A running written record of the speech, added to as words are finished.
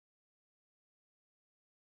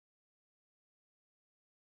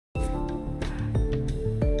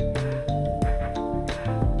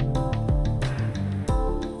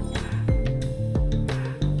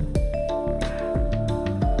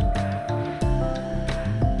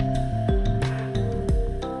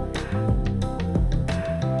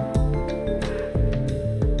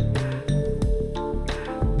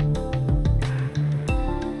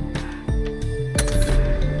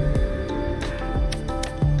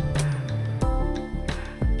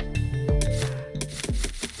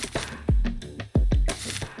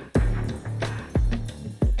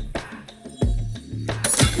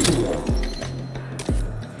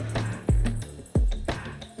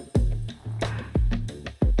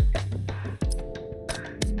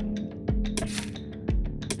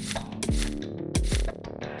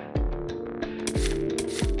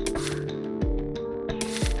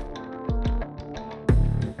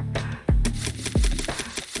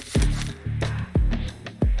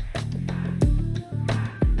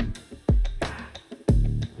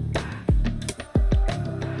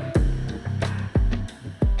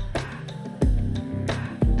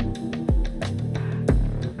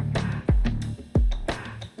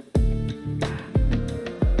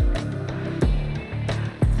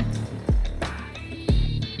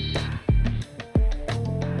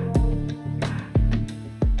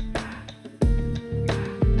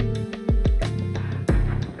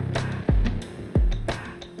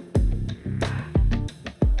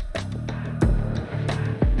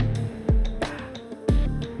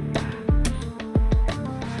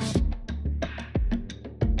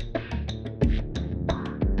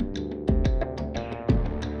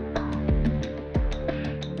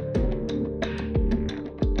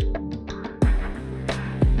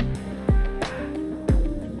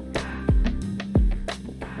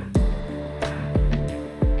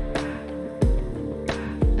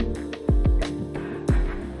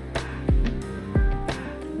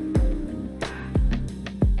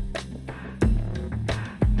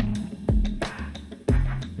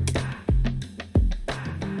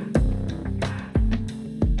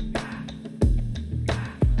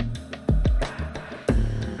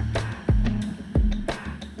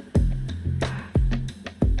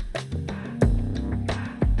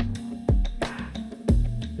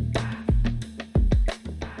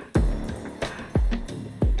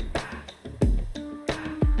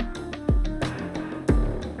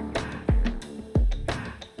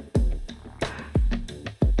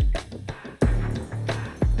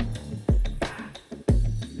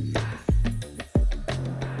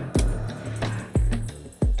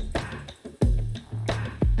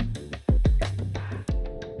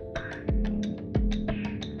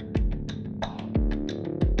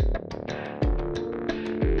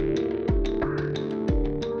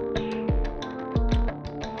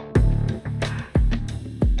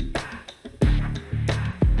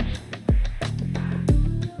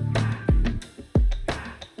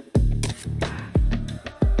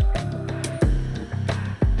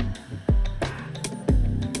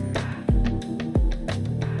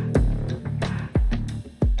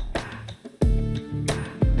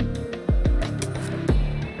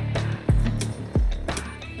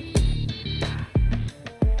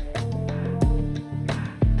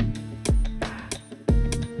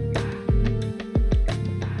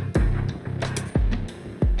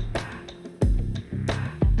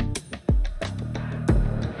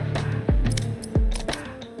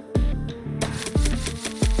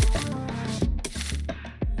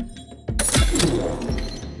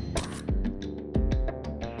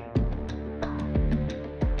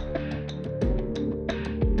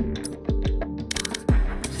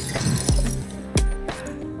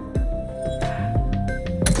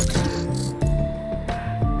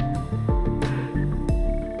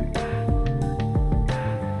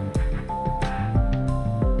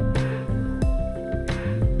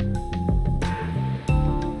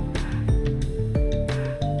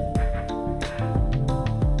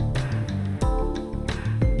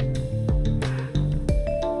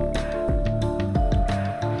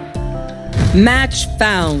Match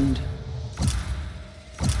found.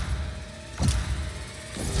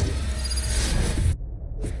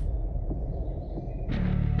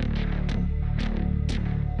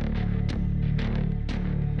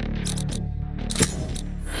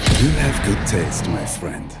 You have good taste, my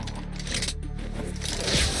friend.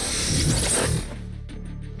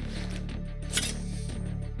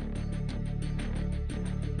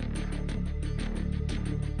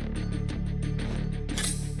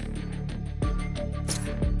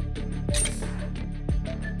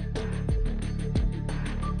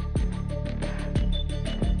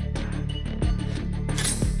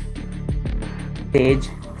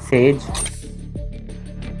 Sage.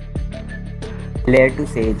 Player to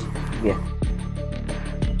Sage. Yeah.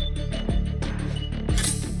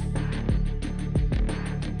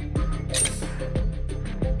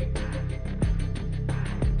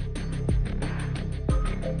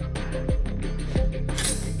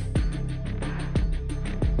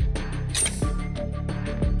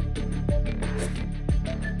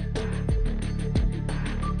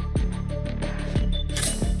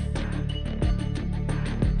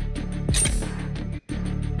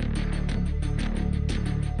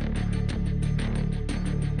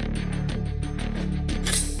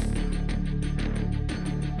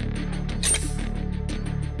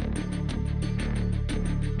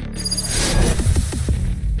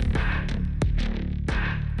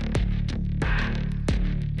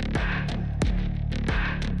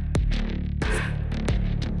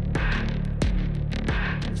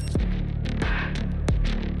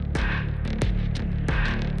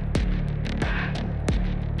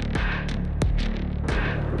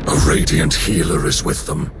 A radiant healer is with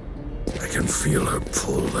them. I can feel her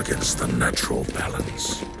pull against the natural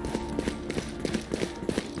balance.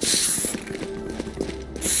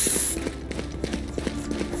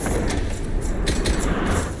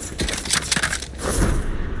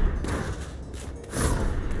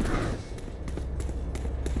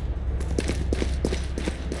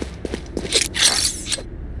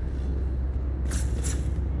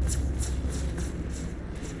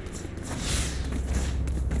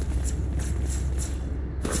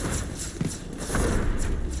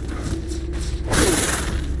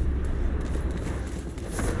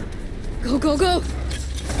 Go, go!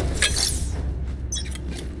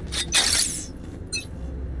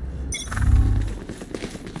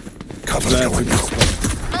 Cover's going out.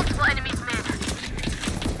 Multiple enemies mid.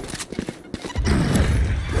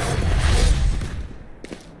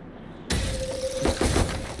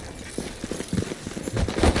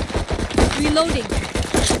 Reloading.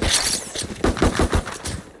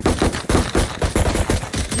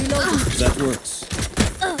 That works.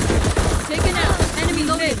 Taken out. Enemy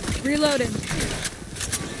mid. Reloading.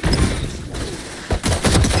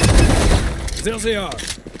 There they are.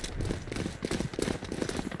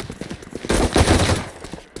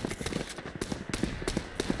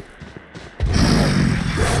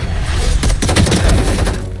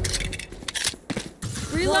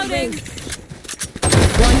 Reloading.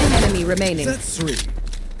 One enemy remaining. That's three.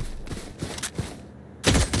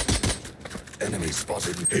 Enemy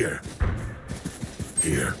spotted. Here.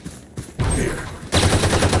 Here. Here.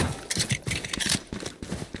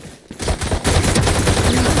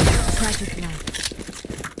 Tragic now.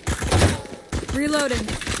 Reloading.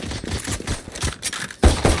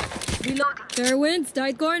 Reloading. Fair winds,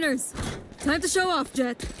 tight corners. Time to show off,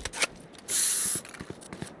 Jet.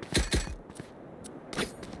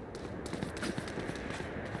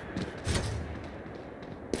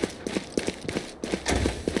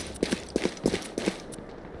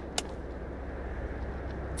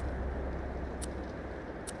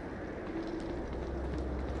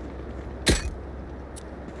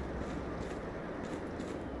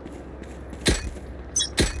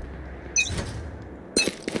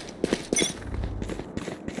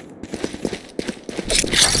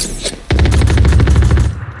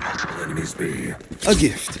 A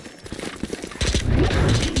gift.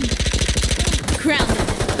 Crown.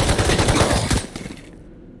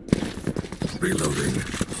 Reloading.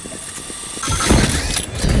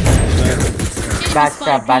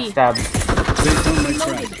 Backstab. They found my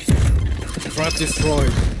trap. Trap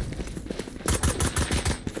destroyed.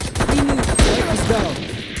 Spike is down.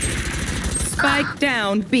 Spike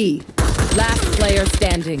down B. Last player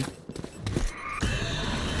standing.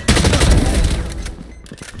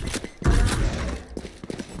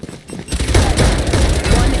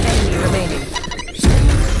 One enemy remaining.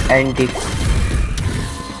 Anti.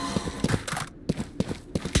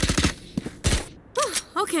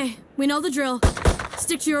 Okay, we know the drill.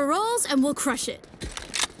 Stick to your roles and we'll crush it.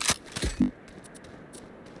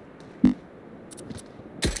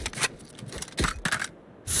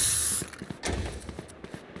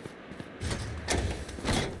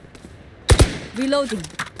 Reloading.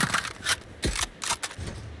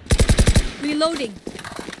 Reloading.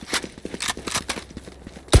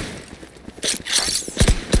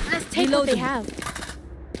 Let's take what they have.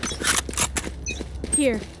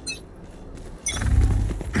 Here.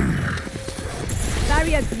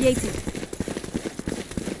 Barrier created.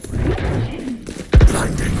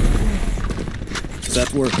 Blinding.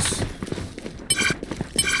 That works.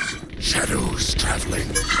 Shadows traveling.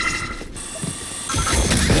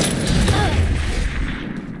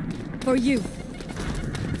 For you.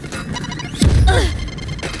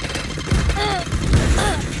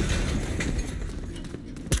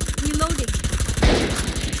 Reloading.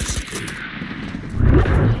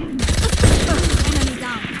 Enemy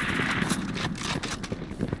down.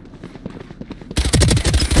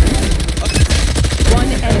 One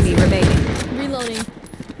enemy remaining. Reloading.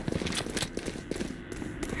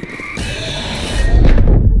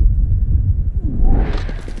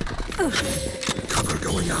 Cover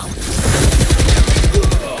going out.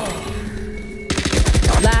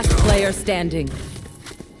 Last player standing.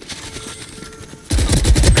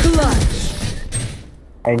 Clutch.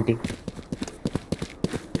 Anti.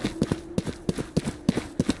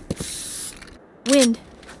 Wind.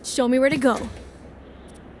 Show me where to go.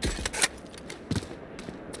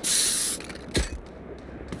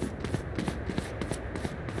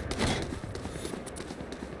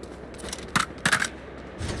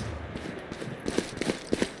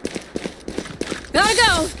 Gotta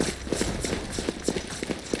go!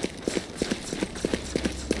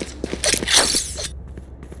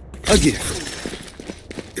 A gift.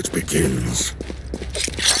 It begins.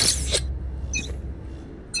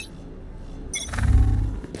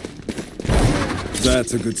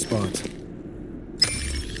 That's a good spot.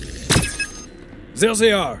 There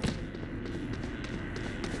they are.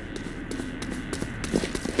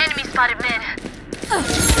 Enemy spotted mid.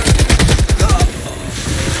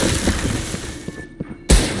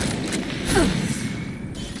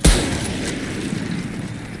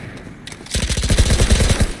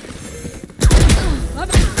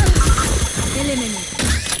 Eliminate.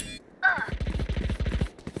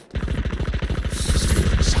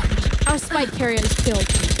 Our spike carrier is killed.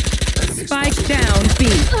 Enemy Spike spotted. down B. I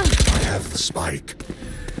have the spike.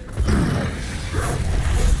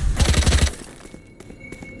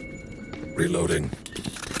 Reloading.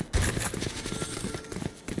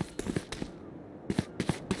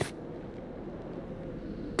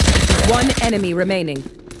 One enemy remaining.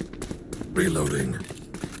 Reloading.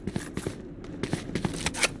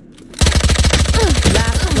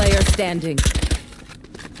 Last player standing.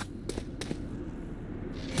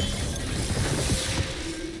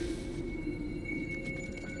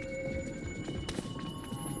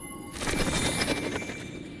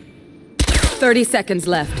 Thirty seconds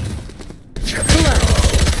left.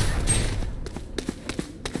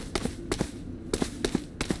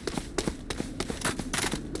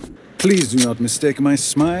 Please do not mistake my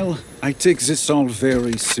smile. I take this all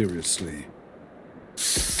very seriously.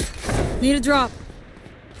 Need a drop.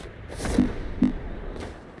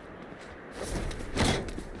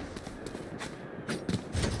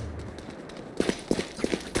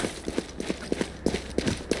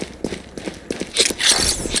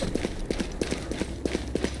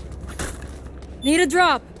 Need a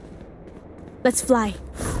drop. Let's fly.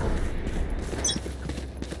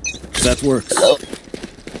 That works.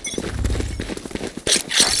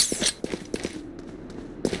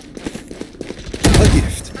 A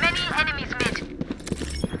gift. Many enemies mid.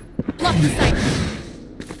 Block the sight.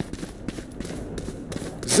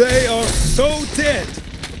 They are so dead.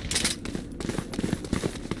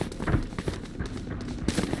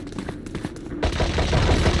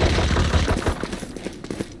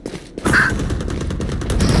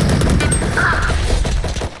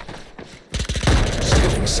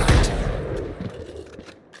 Stealing sight.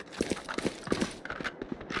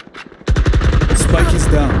 Spike is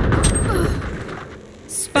down.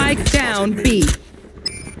 Spike down B.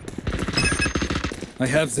 I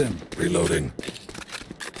have them. Reloading.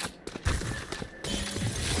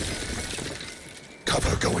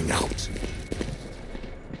 Cover going out.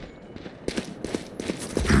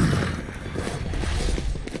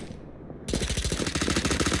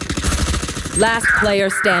 Last player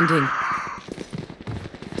standing.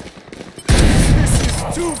 This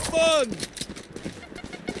is too fun!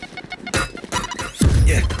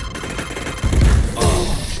 Yeah.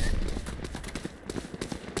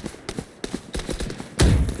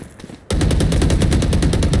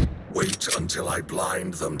 Wait until I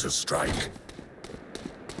blind them to strike.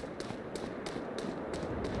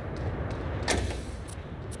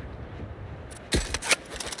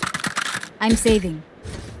 I'm saving.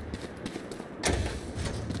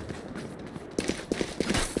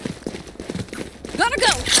 Gotta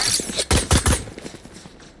go!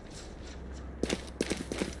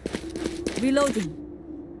 Reloading.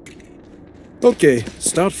 Okay,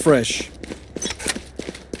 start fresh.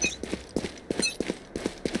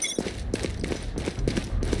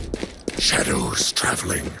 Shadows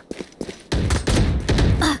traveling.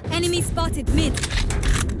 Enemy spotted mid.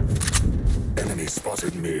 Enemy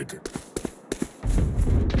spotted mid.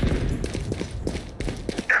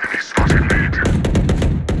 Enemy spotted mid.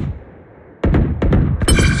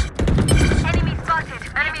 Enemy spotted.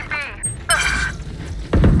 Enemy B.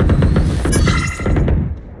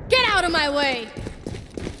 Get out of my way!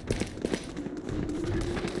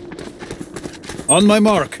 On my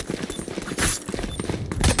mark.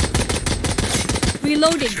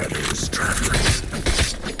 Reloading. Shadows traveling.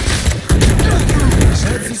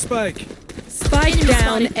 Fancy spike. Spike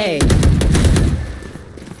down A.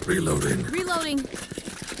 Reloading. Reloading.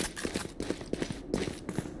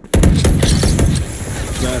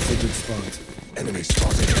 That's a good spot. Enemy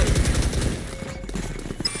spotted.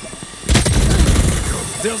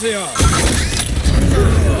 There they are.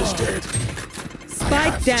 Is dead.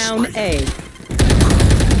 Spike down A.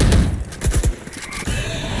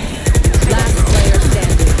 Last player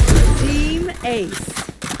standing. Team Ace.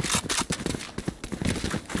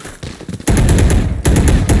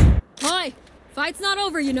 Hi! Fight's not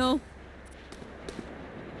over, you know.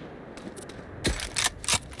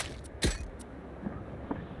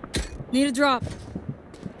 Need a drop.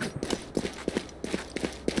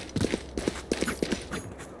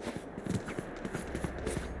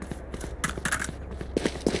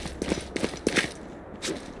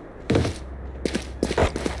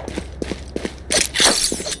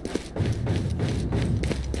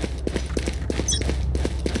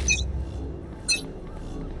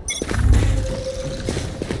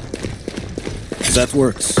 That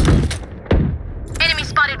works. Enemy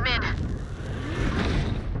spotted mid.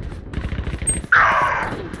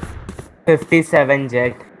 57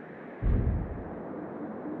 jet.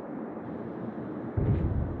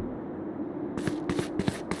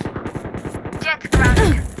 Jet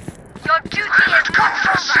grounded. Your duty is not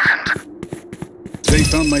over. They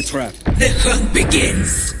found my trap. The hunt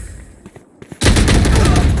begins.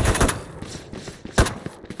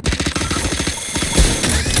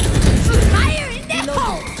 Fire in the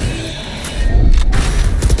hole!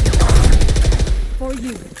 For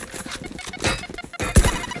you.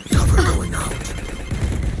 Cover going out.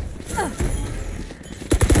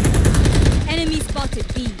 Enemy spotted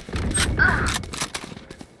B.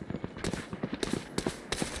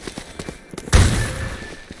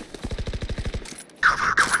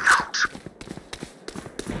 Cover going out.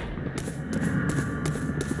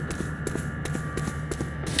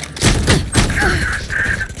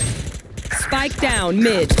 Spike down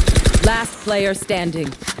mid. Last player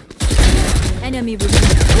standing. Enemy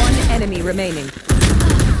remaining. One enemy remaining.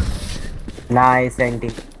 Nice,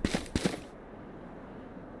 Andy.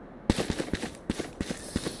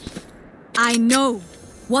 I know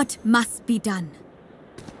what must be done.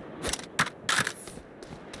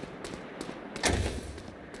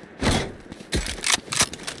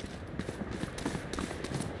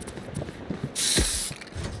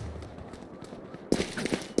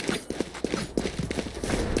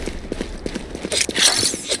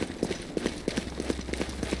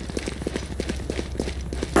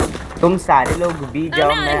 तुम सारे लोग B जाओ,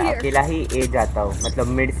 I'm मैं outta here. अकेला ही ए जाता हूँ, मतलब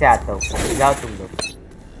mid से आता हूँ। जाओ तुम लोग।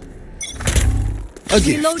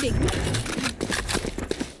 Again. Reloading.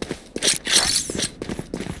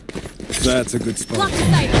 That's a good spot. Block the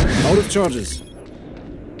sight. Out of charges.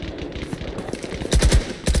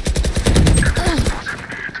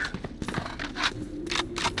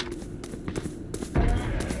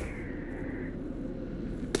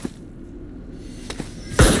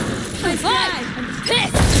 I'm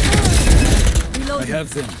pissed. I Reloading. have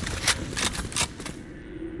them.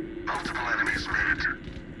 Multiple enemies mid.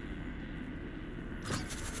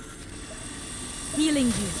 Healing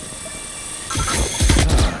you.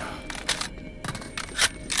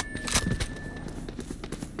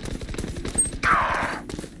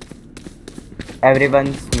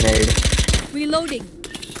 Everyone's mid. Reloading.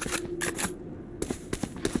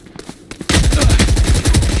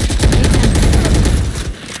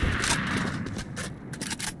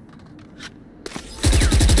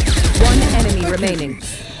 One enemy remaining.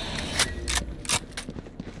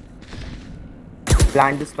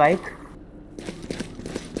 Plant the spike.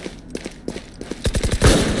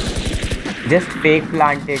 Just fake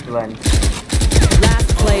plant it once. Last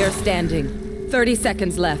player standing. 30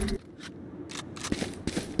 seconds left.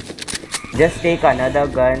 Just take another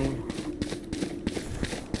gun.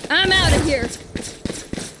 I'm out of here.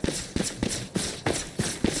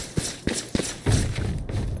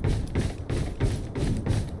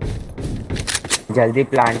 जल्दी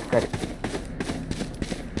plant कर.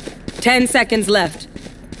 10 seconds left.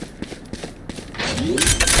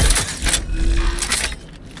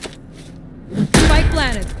 Spike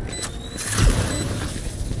planted.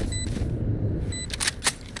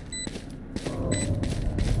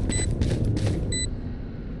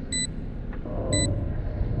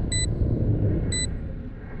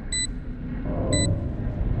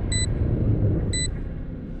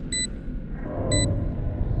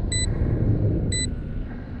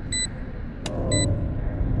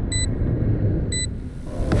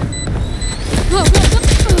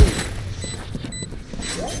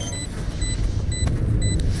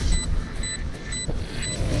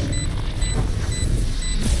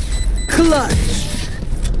 Clutch.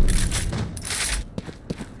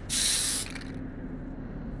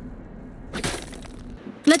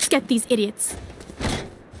 Let's get these idiots.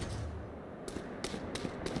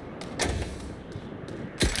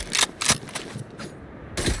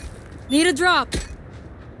 Need a drop.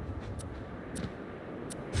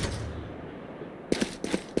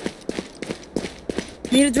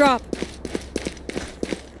 Need a drop.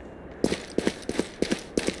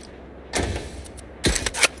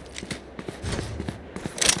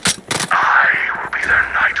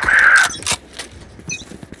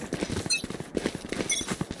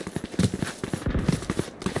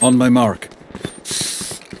 On my mark.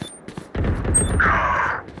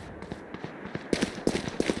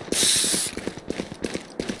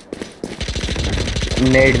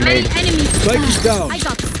 Mid. Enemy Spike is down. I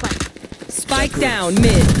got the spike. Spike down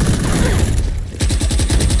mid.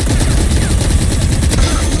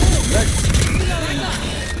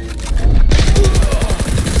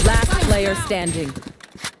 Last player standing.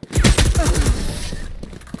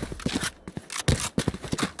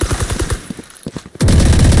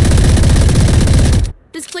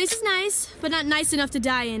 This place is nice, but not nice enough to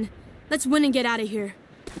die in. Let's win and get out of here.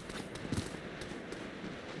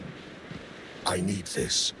 I need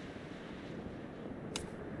this.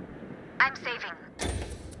 I'm saving.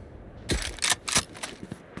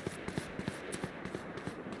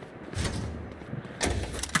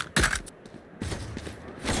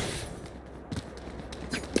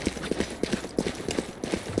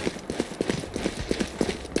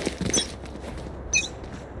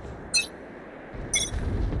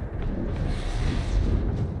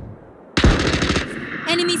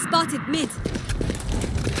 Enemy spotted mid.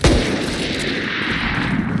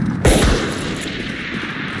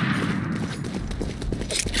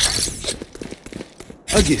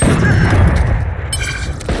 Again.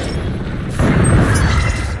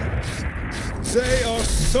 They are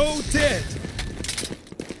so dead.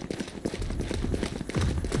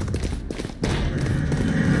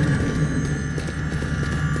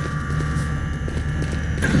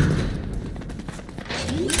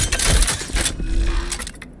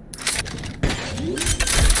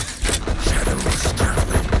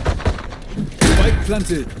 Spike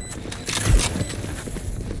planted.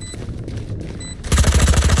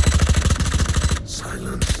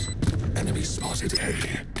 Silence. Enemy spotted A.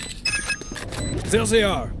 There they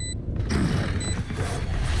are.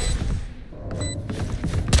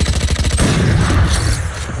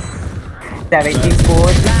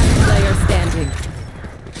 Last player standing.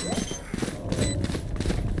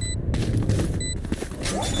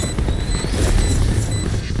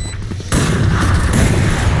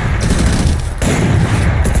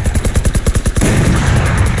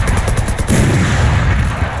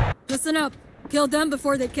 Listen up. Kill them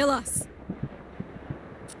before they kill us.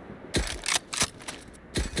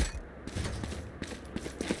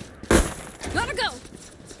 Gotta go!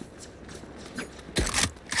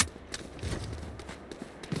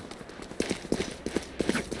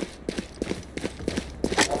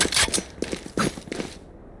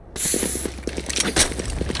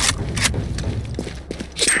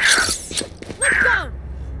 Let's go!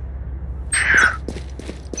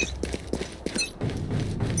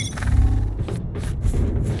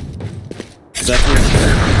 Is that it?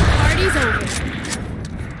 Party is over.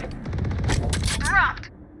 Dropped.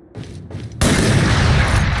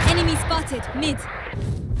 Enemy spotted. Mid.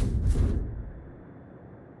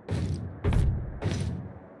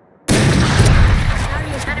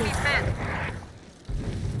 Enemy mid.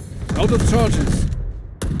 Out of charges.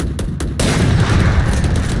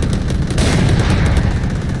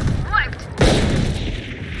 Wiped.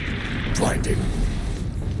 Blinding.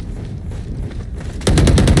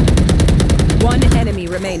 One enemy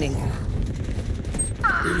remaining.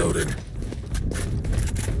 Reloading.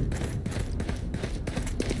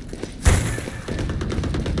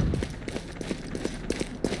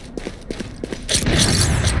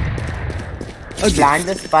 Plant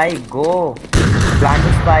the spike, go. Plant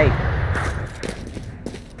the spike.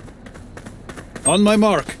 On my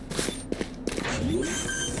mark.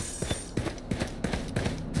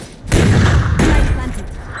 Planted.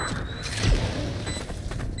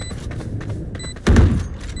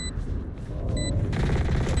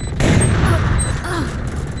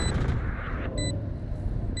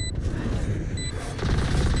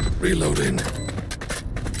 Reloading.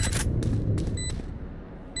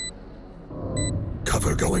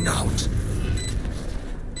 Cover going out.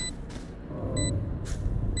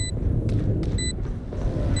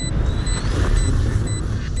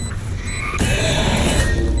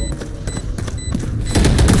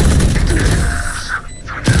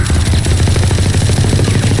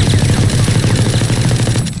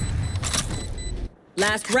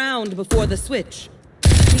 Last round before the switch.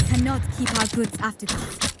 We cannot keep our goods after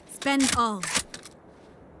that. Spend all.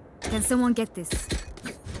 Can someone get this?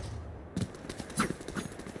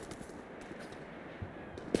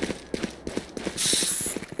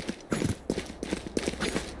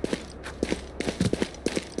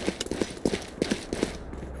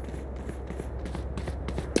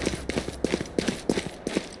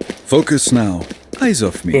 Focus now. Eyes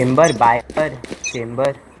off me. Chamber, buyer.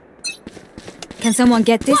 Chamber. Can someone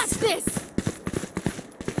get this? What's this?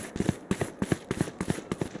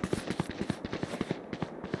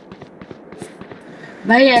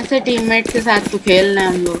 भाई ऐसे teammate के साथ तो खेलना है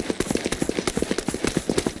हम लोग।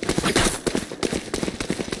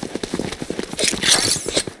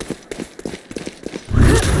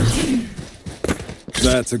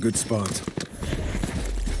 That's a good spot.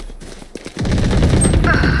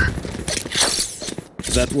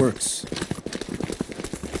 That works.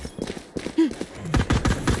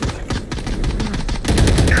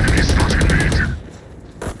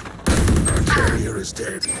 Our carrier is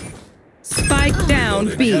dead. Spike down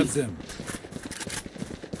B. Have them.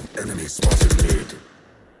 Enemy spotted mid.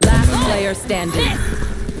 Last player standing.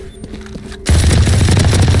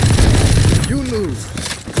 You lose.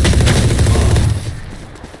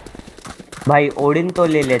 भाई ओडिन तो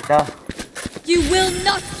ले लेता। You will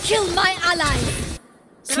not kill my ally.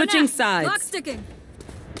 Switching Lock sides. sticking.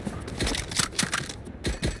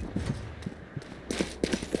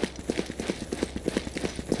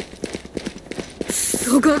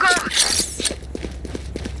 Go, go, go.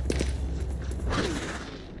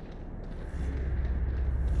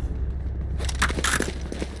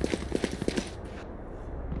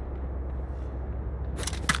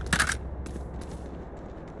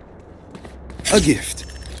 A gift.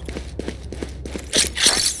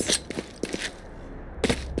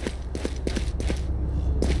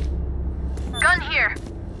 Gun here.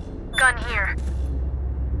 Gun here.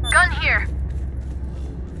 Gun here.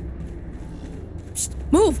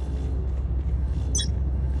 Move.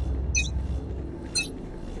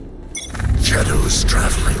 Shadows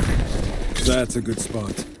traveling. That's a good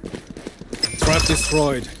spot. Trap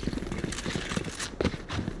destroyed.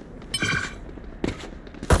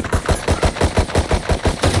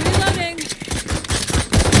 Reloading.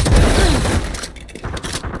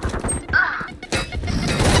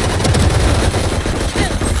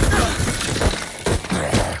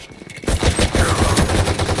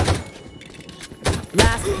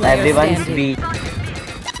 Last player Everyone's standing. B.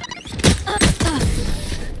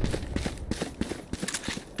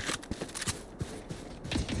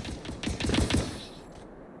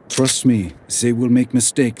 Trust me, they will make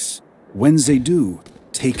mistakes. When they do,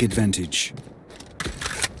 take advantage.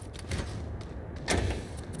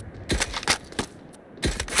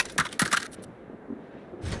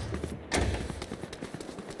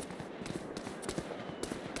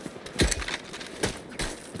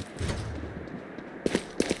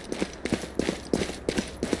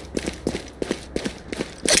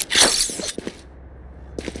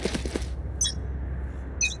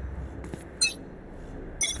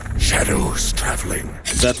 Shadows traveling.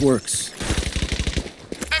 That works.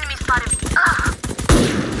 Enemy spotted.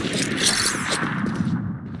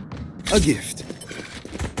 A gift.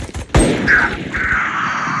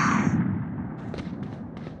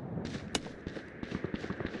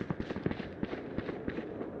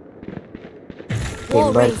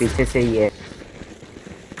 Chamber पीछे से ही है,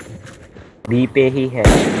 B पे ही है।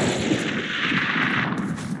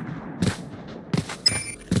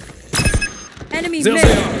 Enemy There mid.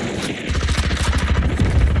 they are.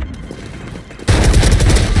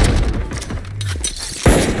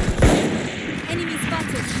 Enemy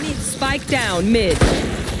spotted. Mid. Spike down mid.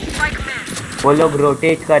 Spike mid. वो लोग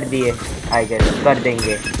rotate कर दिए, I guess कर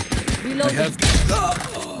देंगे। I Reloading. have.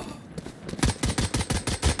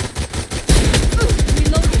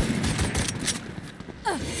 Reloading.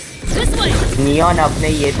 This way. Neon अपने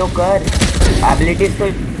ये तो कर,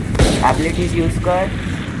 एबिलिटीज यूज कर,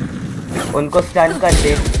 उनको स्टन कर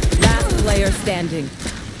दे। Last player standing.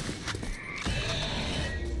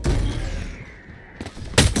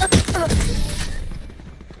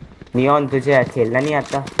 नियॉन तुझे खेलना नहीं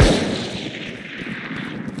आता?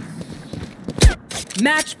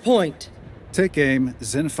 Match point. Take aim,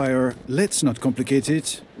 then fire. Let's not complicate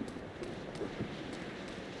it.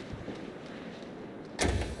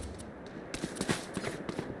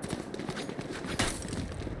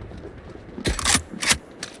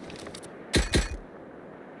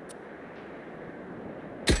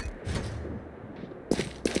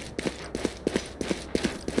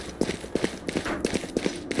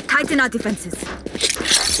 Tighten our defenses.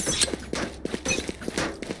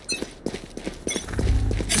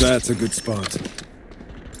 That's a good spot.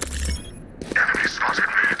 Enemy spotted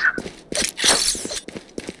mid.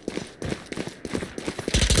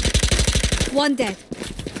 One dead.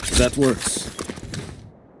 That works.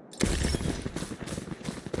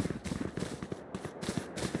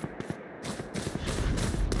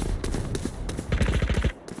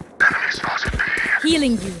 Enemy spotted B.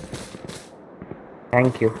 Healing you.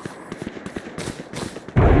 Thank you.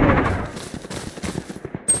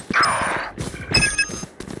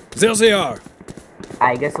 There they are.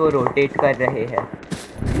 I guess वो rotate कर रहे हैं।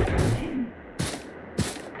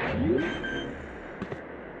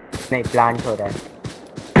 नहीं, plant हो रहा है।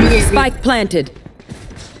 Spike planted.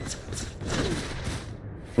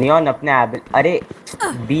 Neon अपने अरे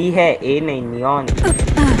बी है, ए नहीं, neon.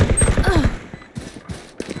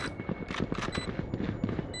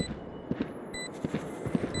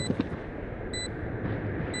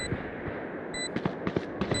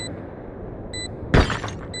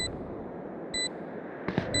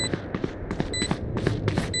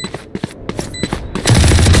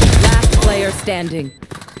 Last player standing.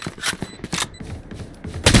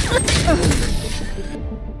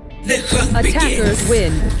 The hunt Attackers begins.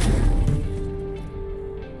 win.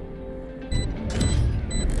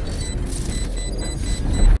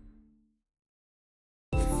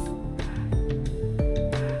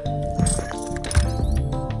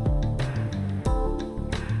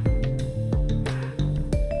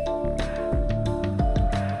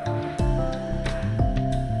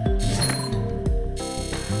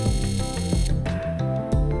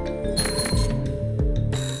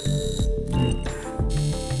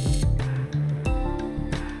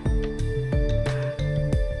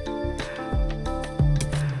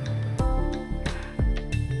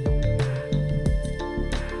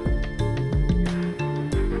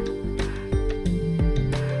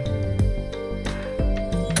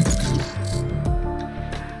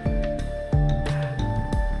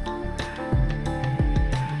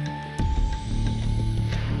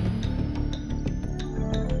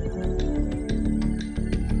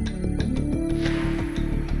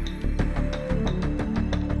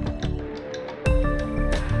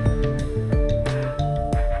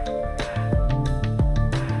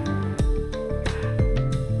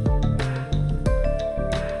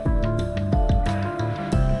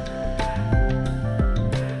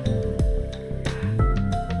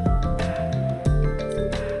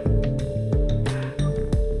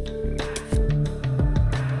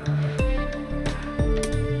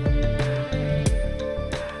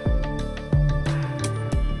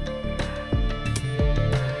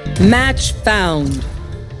 Match found.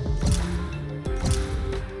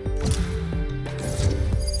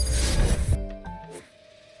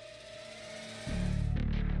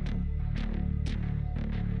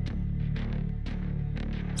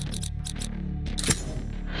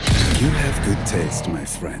 You have good taste, my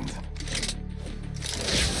friend.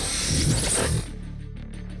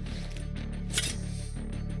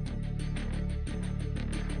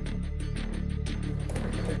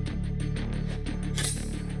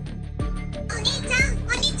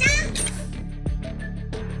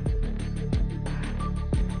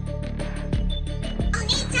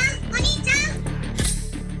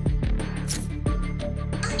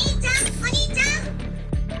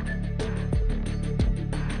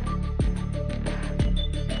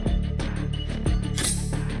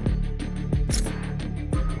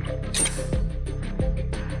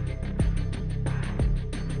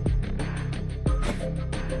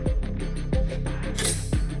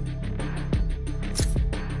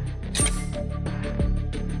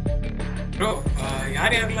 Bro,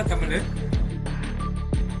 யார் யாரெல்லாம் தமிழ்?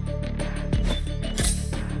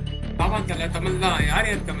 ஆமாம் தல, தமிழ் தான். யார்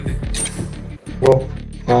யார் தமிழ்? Bro,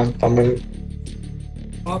 நான் தமிழ்.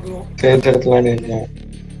 bro. தேர்ந்தெடுக்கலான்னு இருக்கேன்.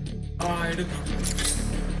 எடுக்கணும்.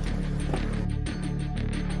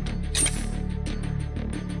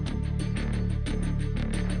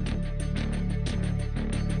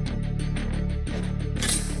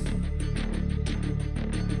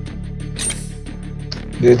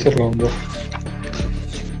 ஜெயிச்சிடலாம் ப்ரோ.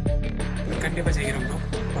 கண்டிப்பா செய்கிறோம் bro.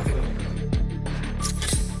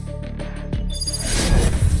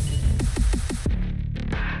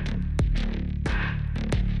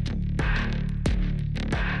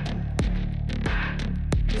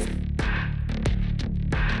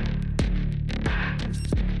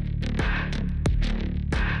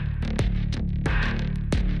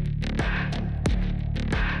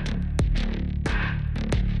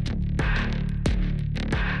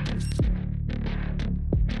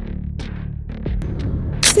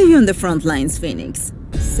 See you on the front lines, Phoenix.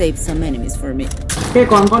 Save some enemies for me. Okay,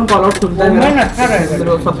 कौन call out सुनता है मेरा?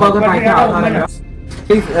 तो सबको अगर माइक में आ रहा है,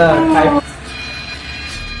 please type.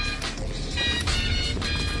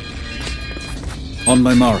 On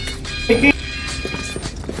my mark.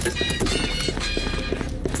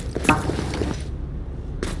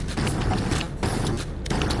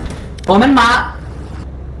 Omen ma.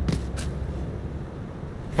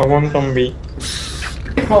 Omen from B.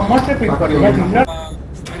 Almost a pick for you.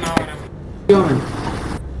 Omen.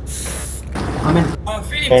 Amen.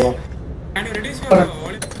 Phoenix, Hello. can you reduce your volume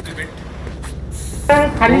a little bit?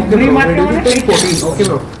 खाली ग्री मार के मैंने 14. Okay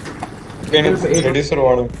bro. Can you reduce your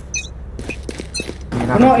volume?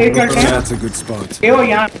 No, 8 करते हैं. That's a good spot. ये वो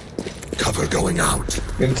यहाँ. Cover going out.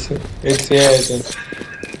 It's yeah, I think.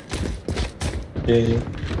 Yeah.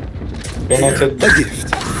 Can I check? A gift.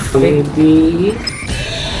 Baby.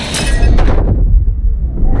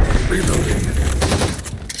 Reloading.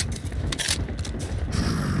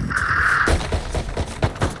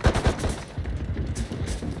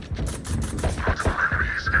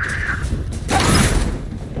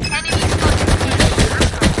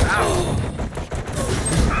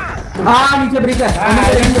 नीचे ब्रिक है.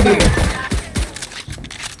 नीचे ब्रिक है.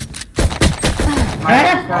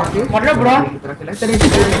 मतलब bro.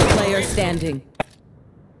 Player standing.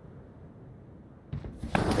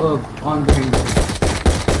 On the window.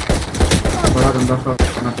 बड़ा गंदा शॉट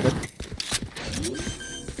करना पड़ेगा.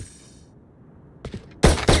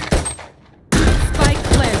 Spike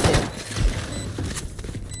planted.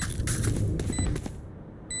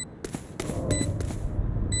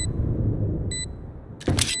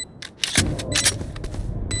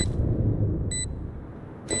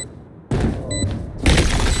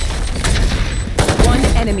 One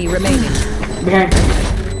enemy remaining. Behind.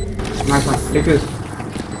 Nice one. Defuse.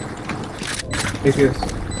 Defuse.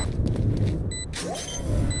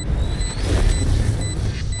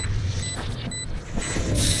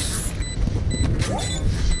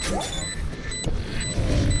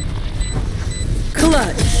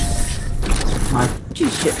 Clutch. Nice. You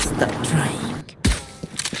should stop trying.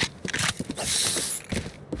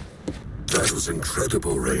 That was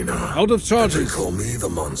incredible, Reyna. Out of They charges. call me the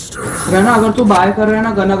monster. रहना अगर तू bye कर रहा है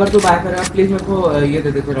ना गन अगर तू बाय कर रहा है प्लीज मेरे को ये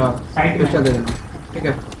दे दे तेरा पिस्टल दे देना ठीक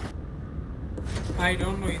है I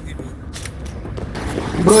don't know Hindi bro.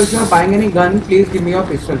 Bro if you are buying any gun please give me your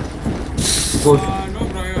pistol ghost No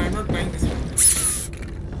bro, I'm not buying this one.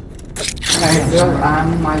 I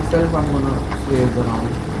am myself I am gonna save the round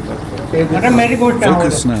अरे मेरी ghost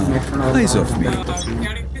Focus now. Eyes off me.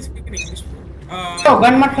 Can you please speak in English bro? तो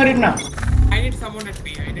gun मत खरीदना I need someone at B.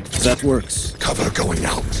 I need someone. That works. Cover going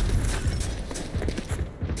out.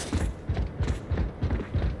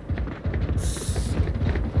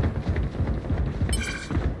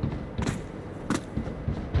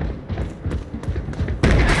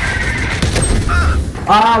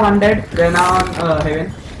 one dead then on heaven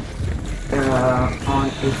on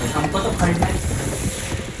हमको तो खरीदना है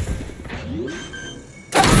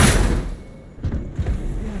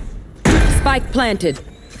Spike planted.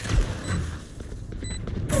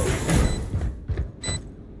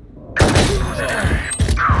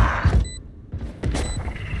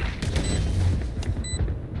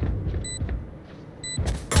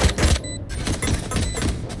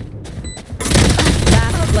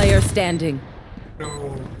 Last player standing.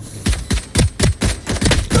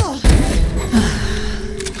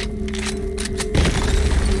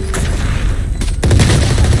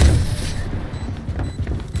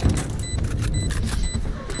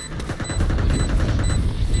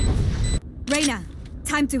 Reyna,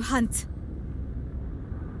 time to hunt.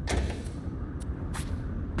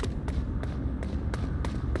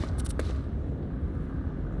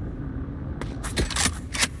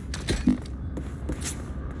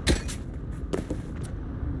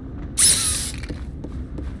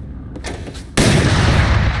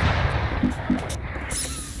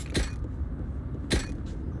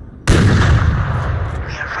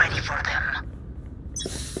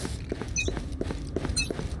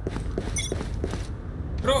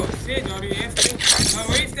 stage or you AFK?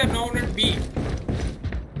 Why is there no one at B?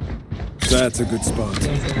 That's a good spot.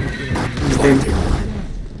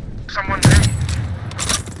 Someone there.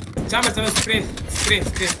 Chamber, spray.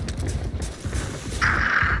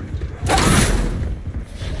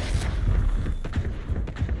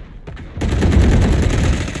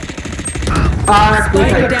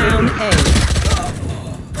 Spike down A.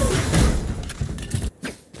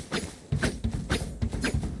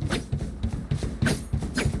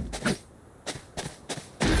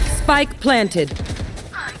 Spike planted.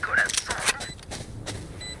 I could have sworn.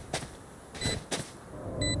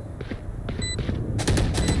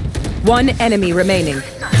 One enemy remaining.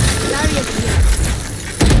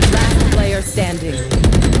 Last player standing.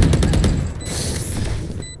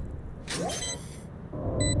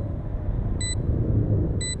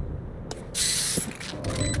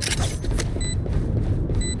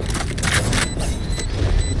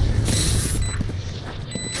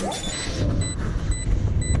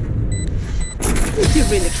 You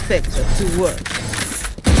really expect that to work?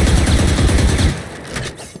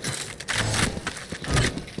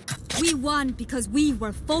 We won because we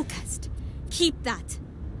were focused. Keep that.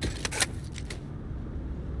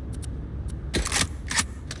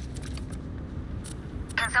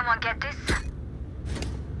 Can someone get this?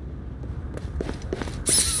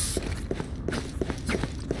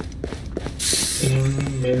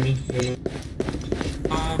 Maybe.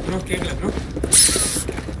 Bro, cable, bro.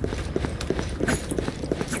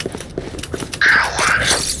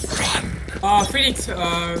 Phoenix,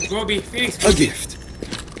 go B. Phoenix. A gift.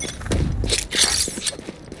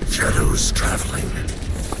 Shadows traveling.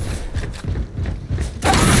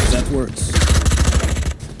 That works.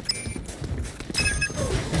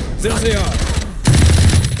 There they are.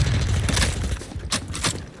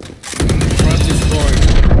 Trust destroyed.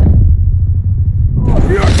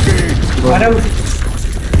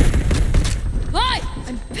 Why?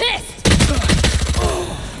 I'm pissed!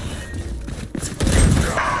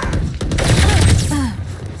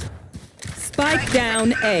 Spike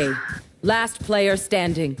down A. Last player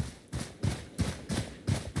standing.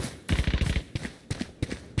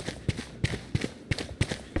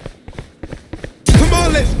 Come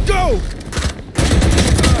on, let's go!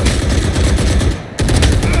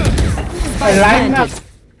 Spike planted.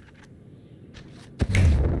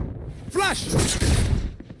 Flash!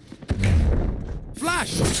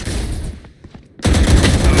 Flash!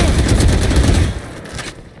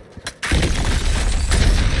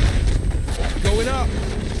 Going up.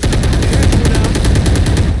 Careful now.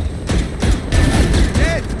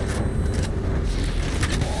 Dead.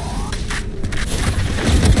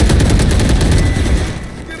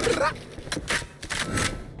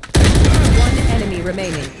 One enemy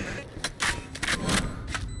remaining.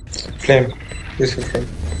 Flame. This is flame.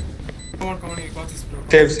 Come on, you got this, bro.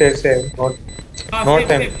 Save. Not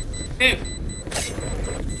time. Save.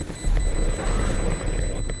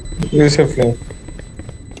 Use a flame.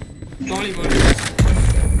 Golly.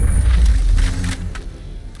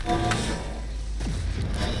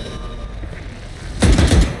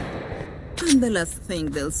 And the last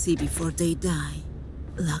thing they'll see before they die.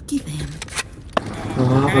 Lucky them.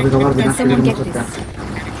 Can someone get this?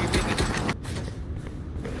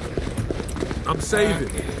 I'm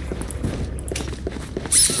saving.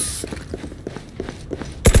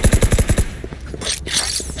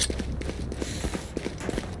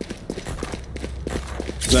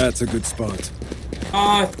 That's a good spot.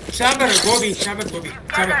 Chamber, go B. Chamber.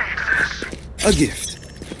 A gift.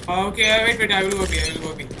 Okay, wait, I will go B.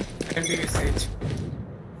 I'll be message.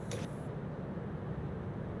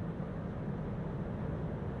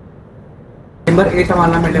 Number 8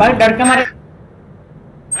 संभालना मेरे भाई डर के मारे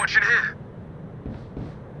Watching here.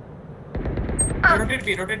 Rotate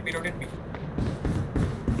B.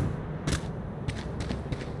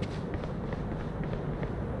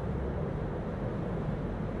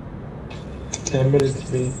 Chamber is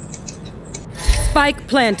 3. Spike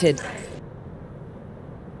planted.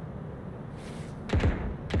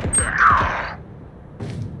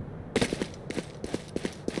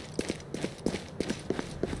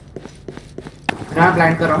 मैं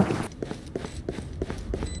blind कर रहा हूँ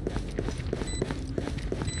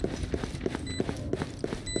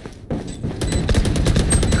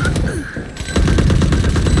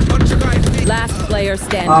Last player हाँ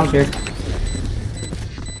standing. shit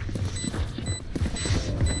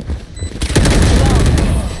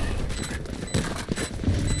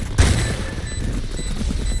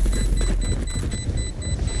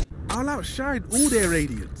I'll outshine all their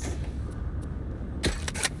radiance.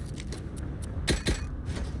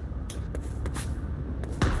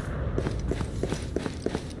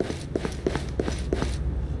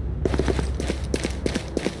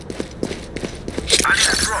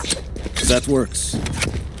 That works.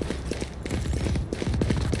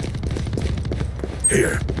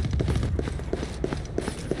 Here.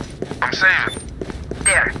 I'm saying.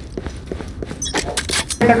 There.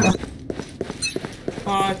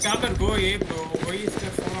 Chamber, go A, bro. Why is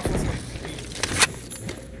there 4 of us like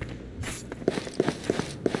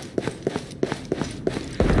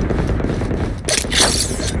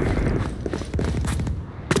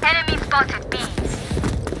Enemy spotted B.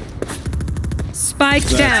 Spike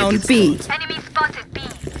down B. Enemy spotted B.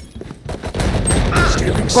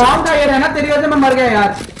 कौन था ये रहना तेरी वजह से मैं मर गया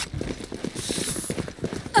यार.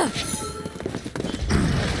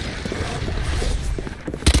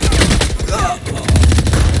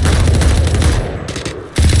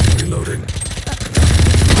 Reloading.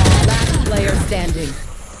 Last player standing.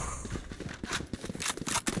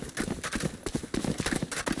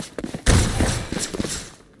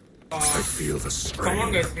 I feel the strain. Come on,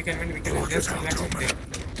 guys. We can win. We can win. Look Just at relax how and play.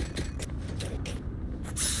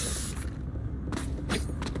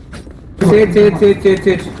 Sage.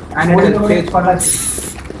 I need help. Sage.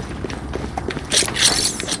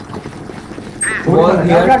 Ball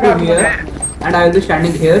here to here, and I will be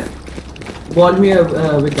standing here. Ball me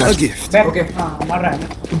with that. A gift. Okay.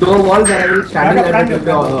 Do a wall where I will standing there. It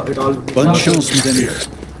will be it all. Bonne chance, mes amis.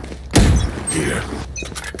 Here.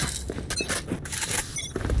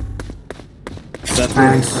 That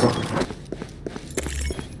Thanks. works.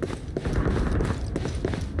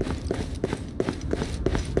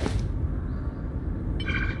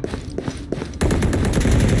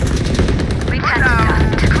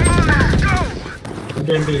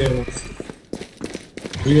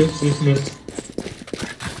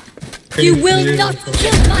 You will not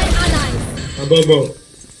kill my allies! Above.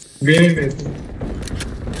 Green is.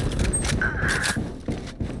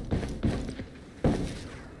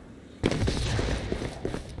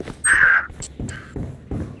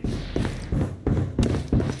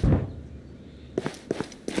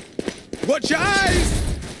 Watch your eyes!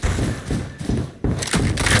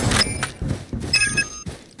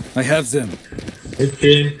 I have them.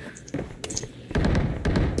 Okay.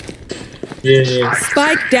 Yeah.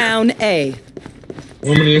 Spike down A.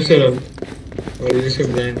 How many is there? Or is it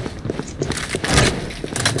blind?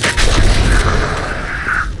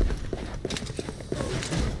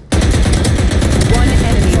 One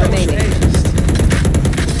enemy remaining.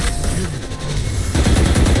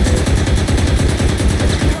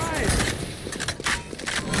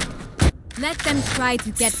 Let them try to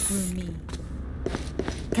get through me.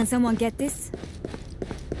 Can someone get this?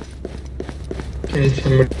 Okay,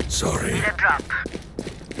 somebody. Sorry. Need a drop.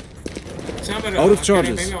 Chamber, Out of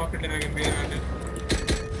charges. Maybe walk it again.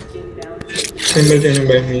 Somebody can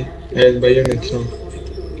buy me. I'll buy you next round.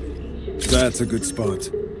 That's a good spot.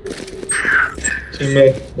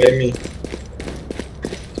 Somebody buy me.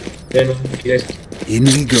 Then, yes. In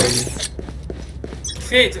we go.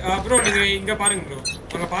 Sage, bro, நீங்க இங்க பாருங்க bro.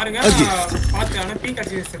 அங்க பாருங்க. பாத்து ஆனா peak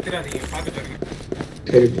அடிச்சு செத்துறாதீங்க. பாத்து பாருங்க.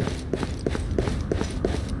 சரி.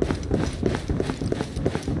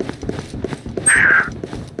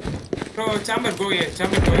 Bro, chamber go here.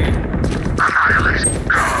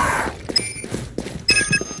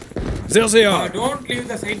 There they are. Don't leave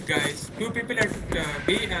the side, guys. 2 people at B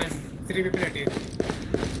and 3 people at A.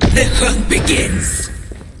 The hunt begins.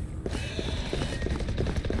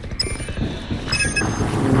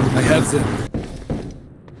 I have them.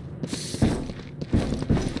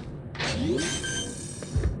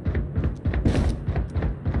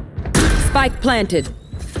 Spike planted.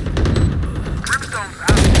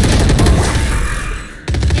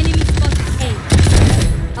 Enemy spotted A.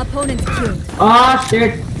 Opponent killed. Ah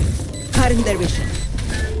shit. Cutting their vision.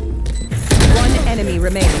 One enemy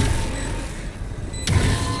remaining.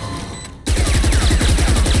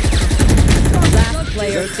 Last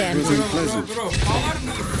player standing. Bro, cover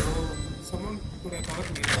me, bro. Someone could have covered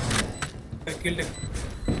me. I killed him.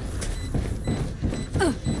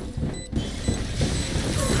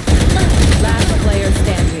 Last player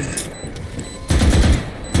standing.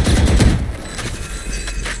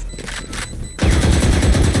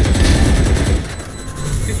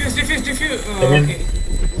 Defuse. Oh, okay.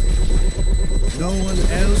 No one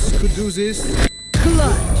else could do this.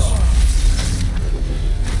 Clutch.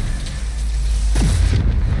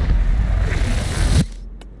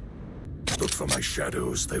 Look for my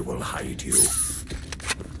shadows, they will hide you.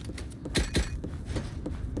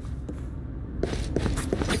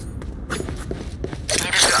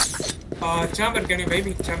 Chamber, can you buy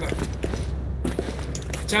me?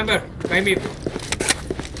 Chamber, buy me, bro.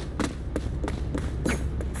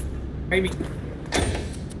 Buy me.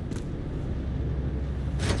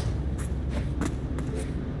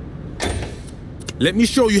 Let me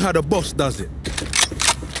show you how the boss does it.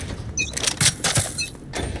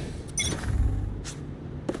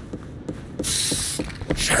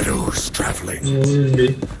 Shadows traveling. Who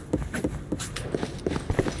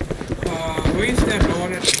is there? No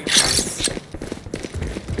one at me.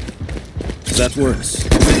 That works. I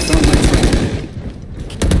found my friend.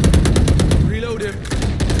 Reload him.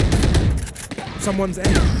 Someone's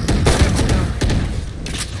aim.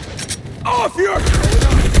 Off your.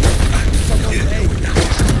 Someone's aim.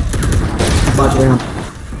 बच गए हम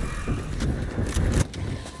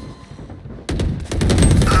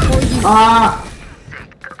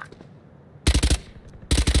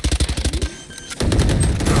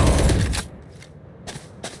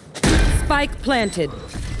Spike planted.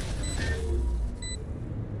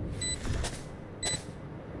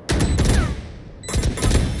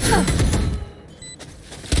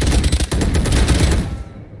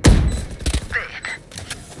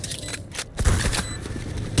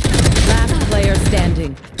 Last player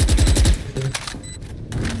standing.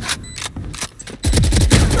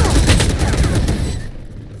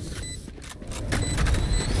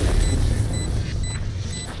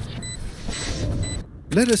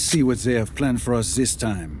 Let us see what they have planned for us this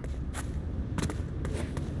time.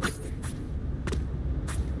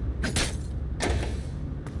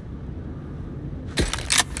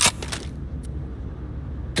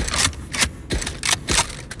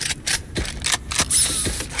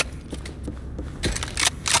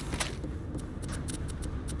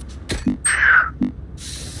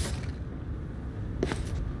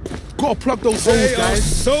 Go plug those holes,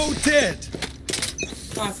 guys. So dead.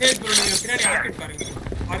 Sage bro, நீங்க பின்னாடி arcade பாருங்க.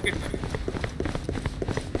 Arcade பாருங்க.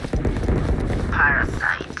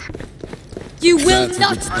 Parasite. You will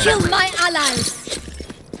not kill my allies.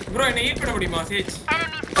 Bro, என்ன heel பண்ண முடியுமா Sage?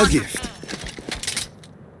 A gift.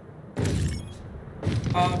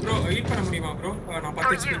 Bro, heel பண்ண முடியுமா bro? நான்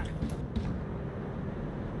 10 HP.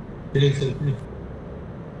 Please help me.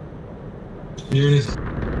 Eunice.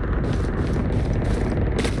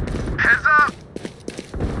 Heads up.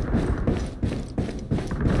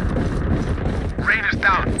 Rain is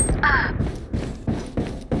down.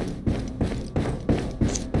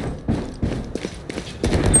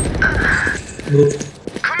 Bro.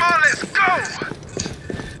 Come on, let's go.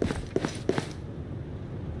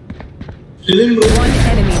 Kill him, bro. One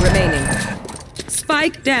enemy remaining.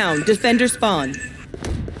 Spike down. Defender spawn.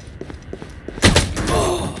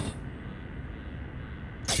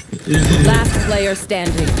 Last player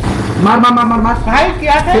standing. मार भाई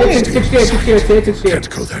क्या था ये 68 Can't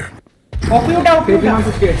go there. Copy उठाओ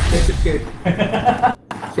 68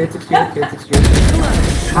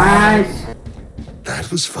 nice That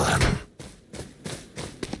was fun.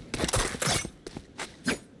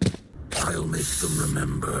 I'll make them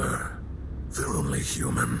remember. They're only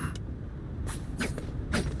human.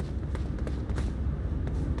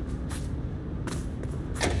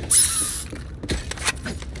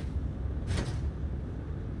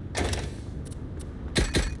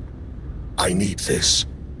 I need this.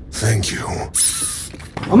 Thank you.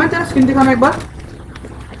 ओमे तेरा skin दिखाना एक बार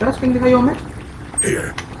तेरा स्किन दिखाइए ओमे Here.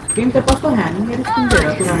 स्किन तेरे पास तो है नहीं मेरी स्किन दे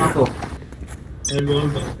रहा तू मामा को I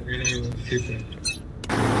want that. Really, different.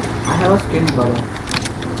 I have a skin brother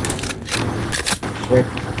wait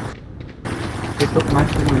it took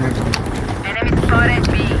much to minute Enemy spotted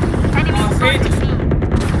B. Enemy spotted B.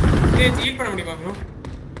 Sage heel பண்ண முடியுமா bro?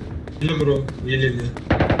 No, bro. Really.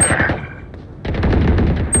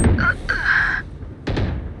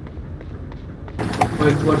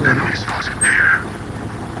 wait what's that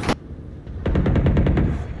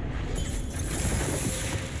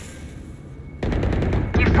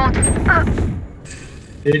You fought.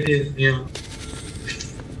 It is, yeah.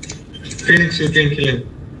 Phoenix, you can kill him.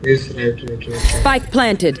 Yes, right. Spike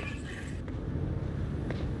planted.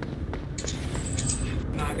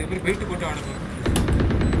 நான் அதே மாதிரி wait போட்டு ஆடுறேன்.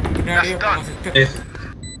 பின்னாடியே போமா sister. Yes.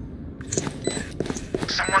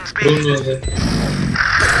 Someone's Don't B. know that.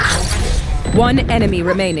 One enemy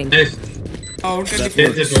remaining. Nice. Take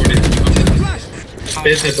that body.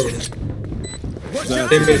 Take that body.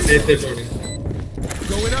 Take that body.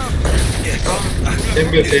 Going up.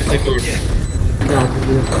 Take that body.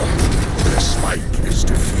 The spike is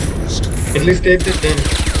diffused. At least take that gun.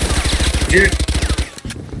 Get.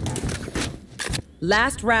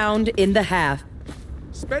 Last round in the half.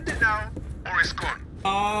 Spend it now. Or it's gone.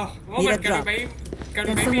 Moment, can you Can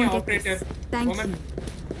buy me someone take operator? this? Thank Moment. you.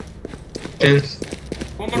 Thanks.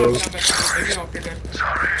 Moment, Bro. buy me operator.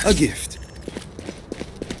 A gift.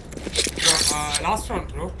 Bro, last round,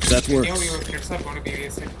 bro. That works. You know your threats are going to be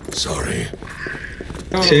wasted. Sorry.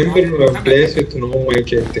 Chamber place with no mic,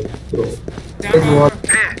 I think, bro. Jammer,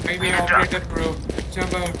 buy me operator, bro.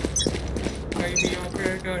 Jump out. Baby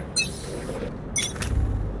operator.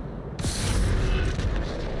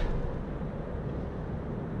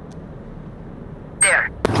 There.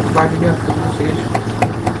 Back here. Sage.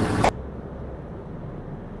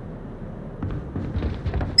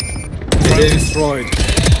 Destroyed.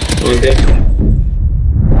 Okay.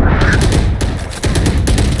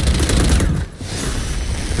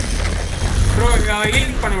 Bro, heal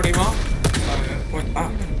பண்ண முடியுமா?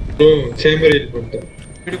 Bro, chamber heal பண்ணிட்டேன்.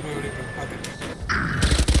 விடு bro, பாத்து.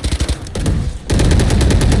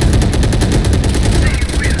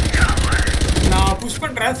 நான் push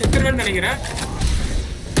பண்றேன், செத்துறேன்னு நினைக்கிறேன்.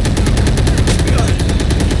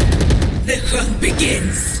 The hunt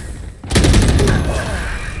begins.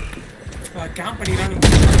 Camp பண்ணிறானு.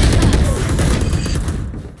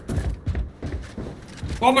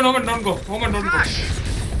 Omen, don't go. Omen, don't go.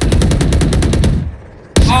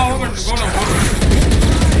 Omen, go now.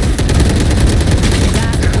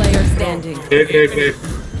 Last player standing. Wait.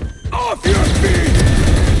 Off your feet!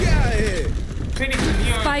 Get out of here! Phoenix,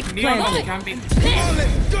 Spike Neon planted. camping. Oh,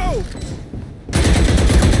 let's go!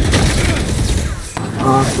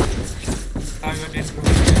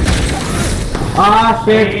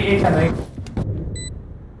 Shit.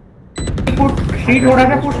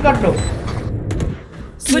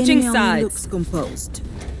 Switching The enemy only sides. looks composed.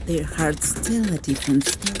 Their hearts tell a different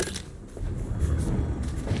story.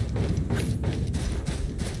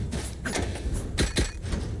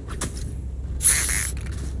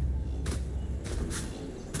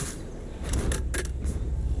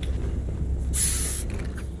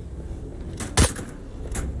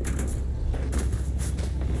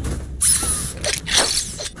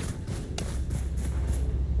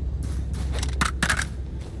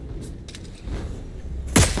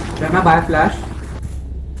 Can I buy a flash?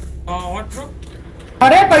 What bro?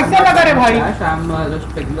 अरे पैसे लगा रे भाई Flash, I'm just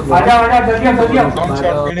taking the ball. आजा Long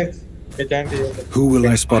shot Phoenix. I can't hear that. Who will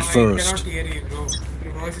I spot I first? cannot hear you, bro.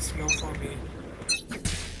 Your voice is low for me.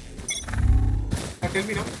 Tell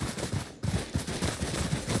me now.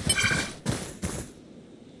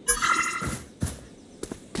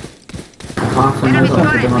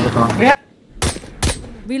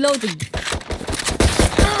 Reloading.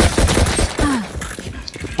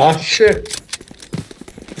 Ah, shit.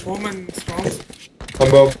 Omen strong.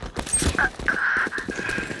 Above.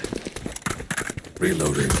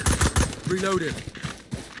 Reloading. Reloaded.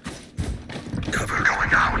 Cover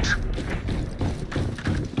going out.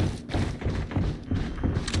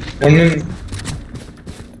 One in.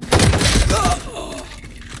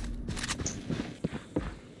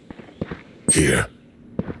 Here.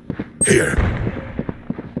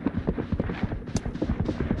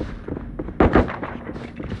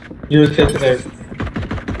 You set right.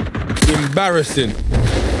 Embarrassing.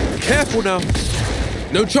 Careful now.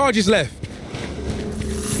 No charges left.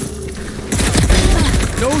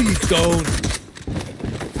 No, you don't.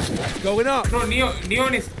 Going up. Bro,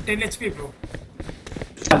 Neon is 10 HP, bro.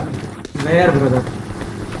 Where, brother?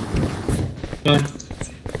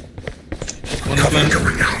 One man.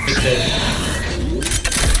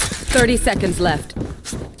 30 seconds left.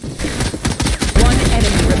 One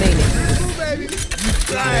enemy remaining. Oh, baby. You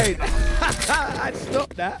died. I'd stop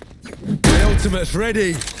that. My ultimate's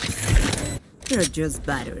ready. They're just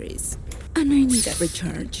batteries. And I need a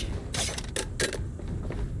recharge.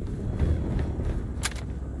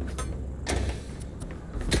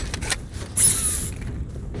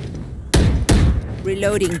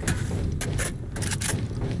 Reloading.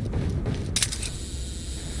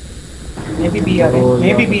 Maybe B again.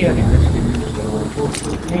 Maybe B again.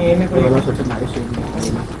 Such a nice team.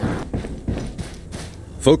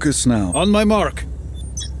 Focus now. On my mark.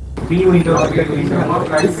 B window.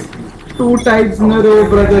 2 times in a row,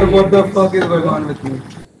 brother. What the fuck is going on with me?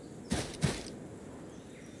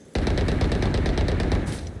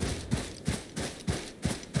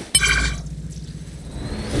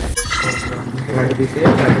 Try to be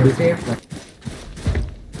safe.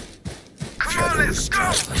 Come on, let's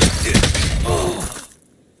go!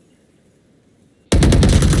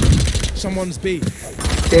 Someone's B.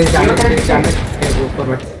 Take damage. Okay, go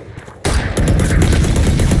for it.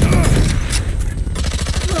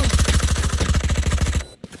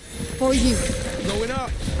 For you. Going up.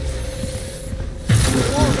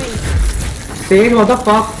 Sage, what the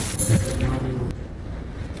fuck?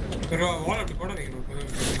 Bro, wall up, bro.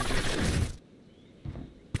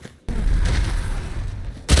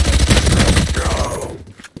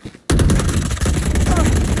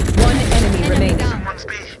 One enemy remaining. Down. Our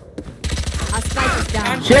spike is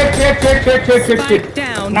down. Shit. Spike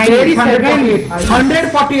down.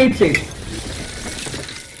 148 Sage.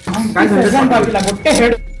 Guys,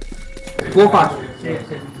 148. Go fast.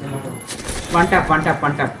 One tap.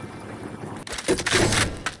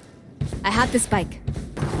 I have the spike.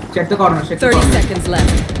 Check the corner. 30 seconds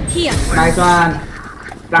left. Here. Nice one.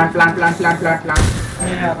 Plant. Nice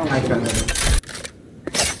one.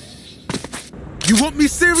 You want me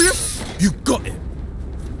serious? You got it.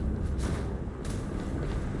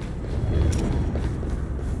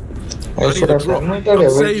 I should have submitted a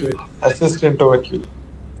assistant over kill.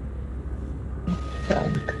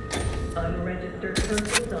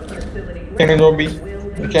 Can you go B?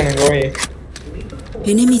 Can you go A?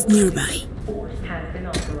 Enemies nearby.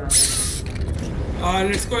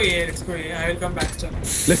 Let's go A. I will come back.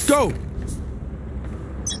 Let's go.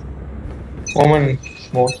 Woman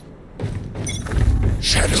more.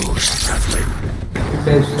 Shadows traveling.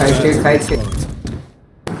 Side.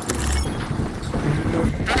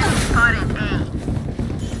 Spotted A.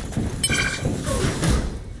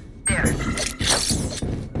 There.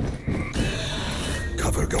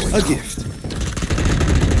 Cover going A out. gift.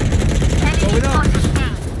 Enemy spotted A.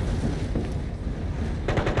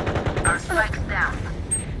 Our spike's down.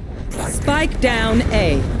 Spike down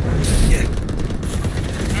A.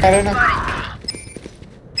 Arena.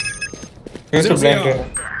 Use to blend Arena.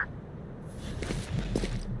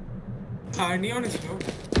 Neon is low.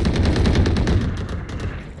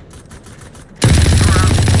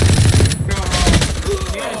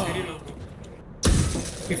 Neon is very low.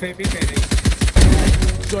 If I pick, I think.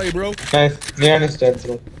 Sorry, bro. Nice. Neon is dead,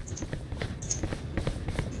 bro.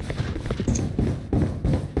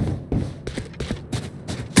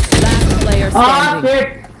 Last player standing. Wait.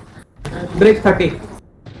 Break 30.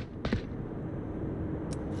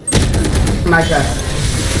 Smash that.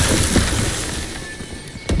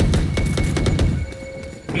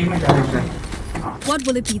 What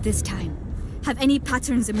will it be this time? Have any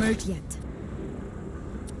patterns emerged yet?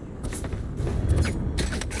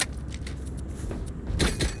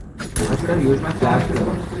 I should have used my flash.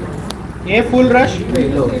 A full rush.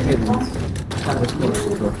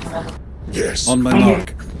 Yes. On my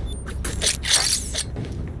mark.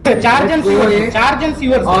 Charge and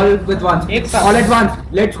sewers. All with once. All at once.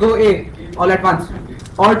 Let's go A. All at once.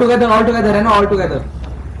 All together, and all together.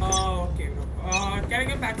 Okay, bro. Can I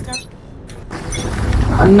get backstab?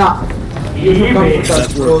 Anna. You should come with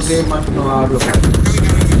us, bro. They must know our look.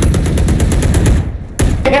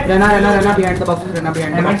 Rena behind the boxes. Rena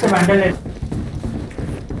behind the boxes.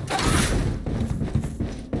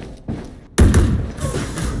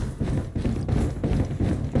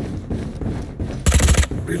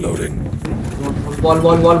 Reloading.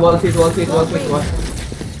 Wall, seat.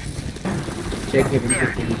 Check him.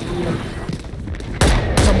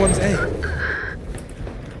 Someone's A.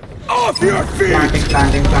 Off your feet!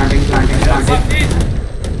 Planting. Bro,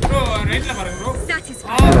 right la paru, bro. Right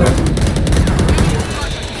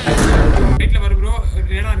la paru, bro.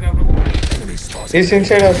 Rena irukka, bro. He's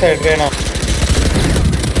inside outside, Rena.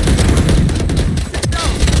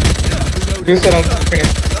 Use the run.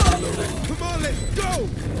 Finish. Come on, let's go!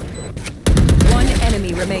 One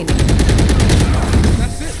enemy remaining.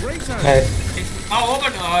 That's it, break time. Nice.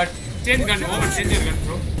 Omen, change gun,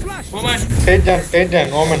 bro. Omen. Take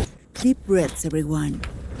Jan, woman. Deep breaths, everyone.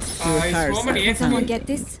 Is Omen Someone AFK? get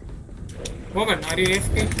this? Omen, are you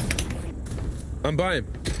AFK? I'm buying.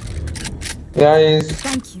 Yeah, he's.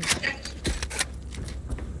 Thank you.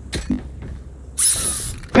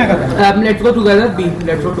 Let's go together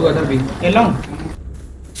B. Along.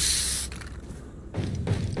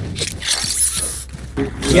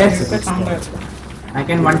 Yes. I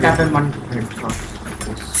can one tap and one hit.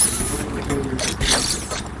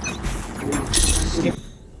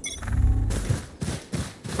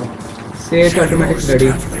 Say automatic ready.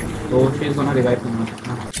 Oh, she's gonna revive me.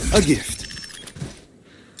 A gift.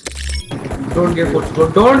 Don't give puts.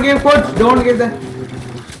 Don't give them.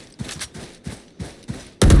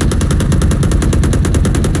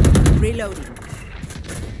 Reloading.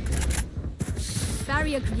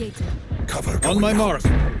 Barrier created. Cover On going my out. mark.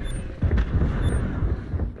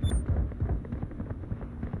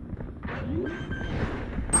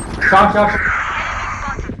 Shot.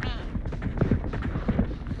 Spotted B.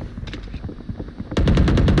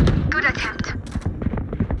 Good attempt.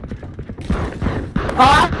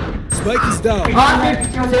 Spike is down.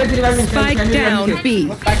 Spike down B.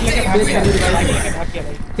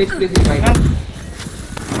 Please revive.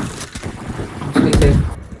 Please.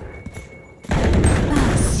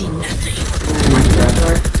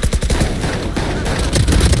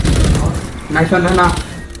 Nice one, Rana.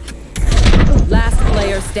 Last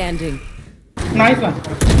player standing. Nice one.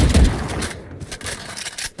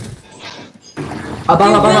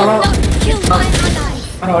 Above. Kill my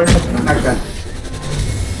ally. Nice one.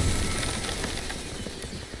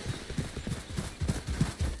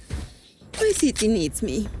 My city needs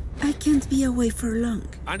me. I can't be away for long.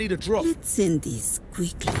 I need a drop. Let's end this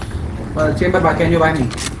quickly. Chamber, can you buy me?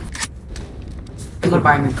 Chamber,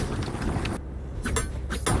 buy me.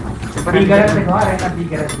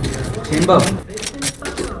 Chamber.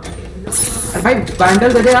 भाई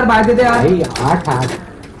bundle दे दे यार, bye दे दे यार.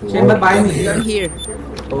 Chamber, buy me. You're here.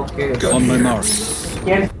 Okay. On my mark.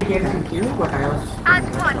 Thank you. What I was.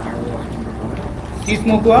 He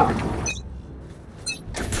smoke हुआ.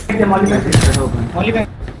 Molly back.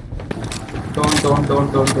 Don't.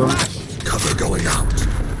 Cover going out.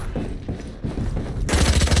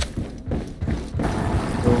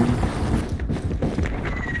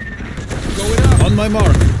 Going up. On my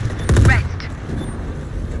mark. Rest.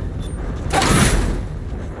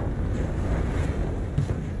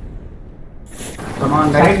 Come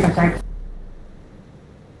on, guys. Side.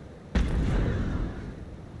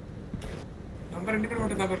 Number indicator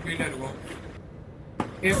what number feel आएगा.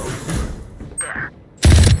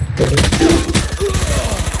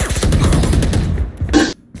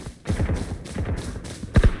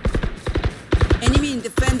 Enemy in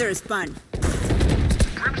defender spawn.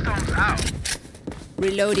 Brimstone's out.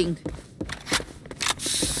 Reloading.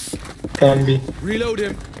 Can be. Reload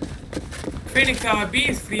him. Phoenix, B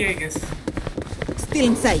is free, I guess. Still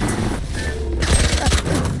in sight.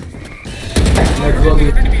 Let's go.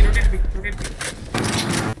 Rotate B.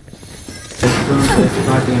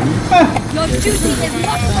 Your duty is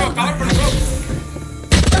not Bro, cover for bro.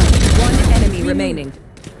 One enemy remaining.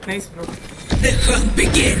 Nice, bro. The hunt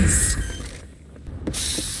begins.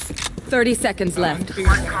 30 seconds left.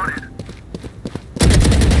 last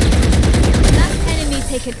enemy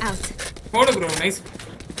taken out. Hold bro, nice.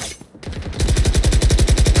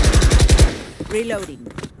 Reloading.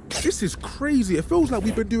 This is crazy. It feels like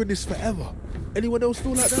we've been doing this forever. Anyone else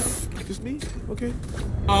feel like that? Just me? Okay.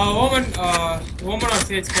 Woman on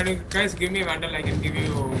stage, can you guys give me a vandal? I can give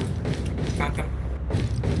you Phantom.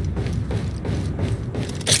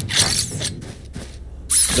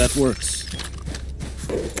 That works.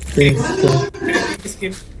 Give me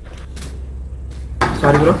skin.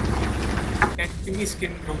 Sorry, bro. Okay, give me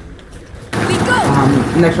skin, bro. We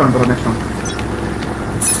go! Next one, bro. Next one.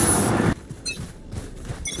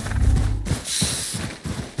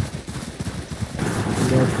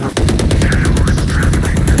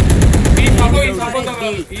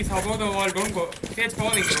 He's above the wall. Don't go. Stage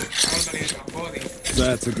falling, bro. Falling.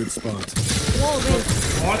 That's a good spot. Wall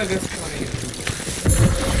raised. All of this falling.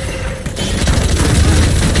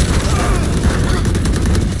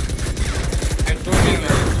 I told you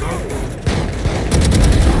guys, don't go.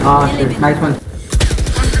 Ah, shit. Nice one.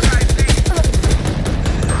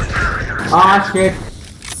 Ah, shit.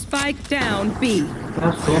 Spike down B. There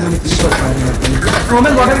are so many people fighting at me.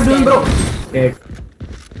 Roman, what are you doing, bro? Dead.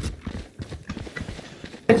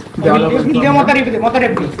 Video mata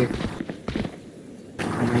rep.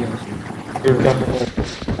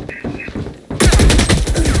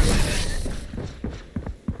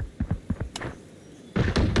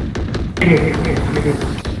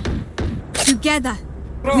 Together,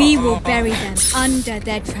 we will bury them under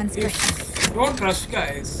their transgressions. Don't rush,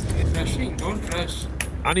 guys. It's rushing. Don't rush.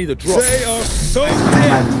 I need a drop. They are so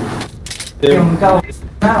They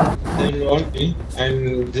want me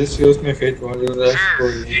and just use my fate value as for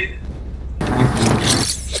me.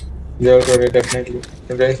 They are for it, definitely.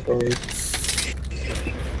 Thanks for me.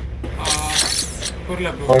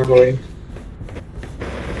 Kurla, bro. All going.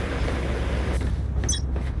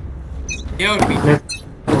 Yeah,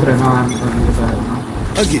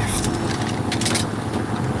 A gift.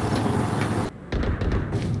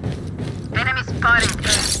 Enemy spotted.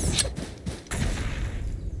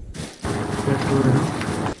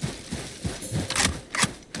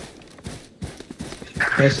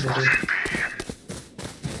 Yes,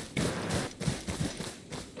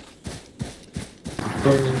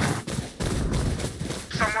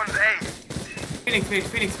 Someone's A.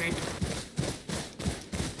 Phoenix, wait.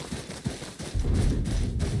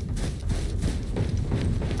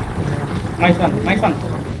 Nice one.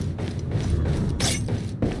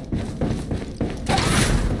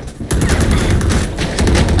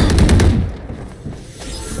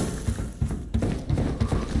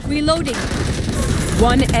 Reloading.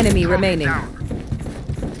 One enemy remaining.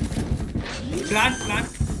 Plant.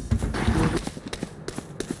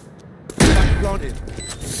 planted.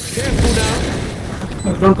 Careful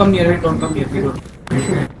now. Don't come near it. Hero.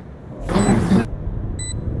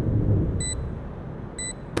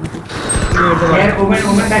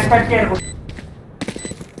 Woman, backside care.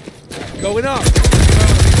 Going up.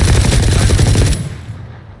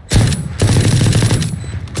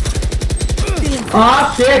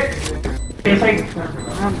 Ah, shit! Side.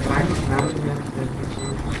 I'm trying to travel here.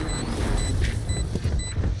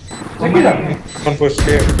 One for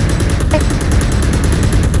stairs.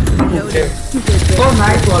 Oh,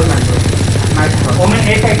 nice wall, man. Nice wall. Omen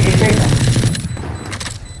A side.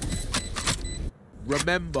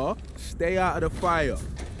 Remember, stay out of the fire.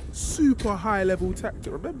 Super high level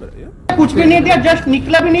tactic. Remember that, yeah? कुछ भी नहीं दिया, just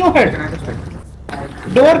निकला भी नहीं वो head.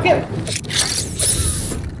 Door के.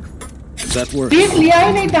 That works. Peak लिया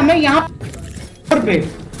ही नहीं था मैं यहाँ पे.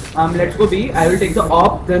 Let's go B. I will take the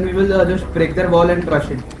op. Then we will just break their wall and crush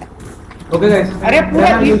it. Okay, guys. अरे पूरा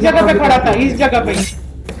इस जगह पे खड़ा था, इस जगह पे.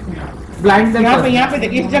 Blind them. यहाँ पे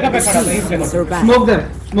देख, इस जगह पे खड़ा था, इस जगह. Smoke them.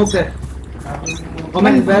 Smoke them.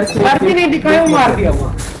 Omen, where? बार भी नहीं दिखाया, वो मार दिया हुआ.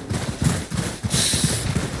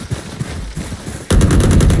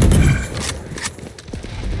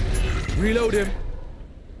 Reload him.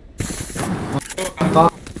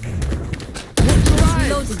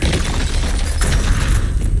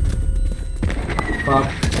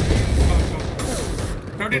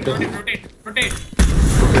 Rotate.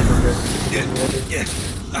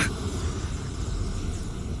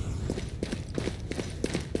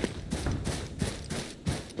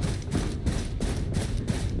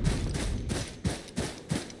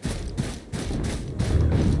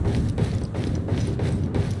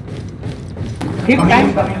 ठीक टाइम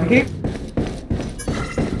ठीक.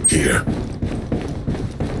 Here.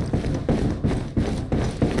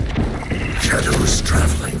 Shadows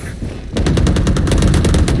traveling.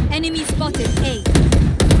 Enemy spotted A.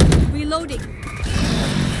 Reloading.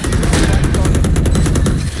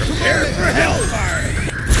 Prepare for hellfire.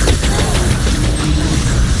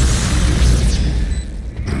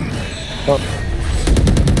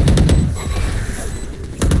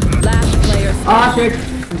 Last player. Ah, shit.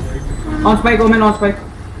 On spike, Omen, on spike.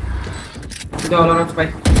 They all are on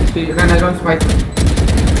spike. Renal on spike.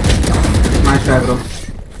 Nice try, bro.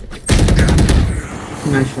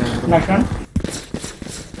 Nice try, bro. Nice one.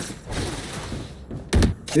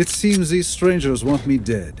 It seems these strangers want me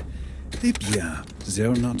dead. Eh bien,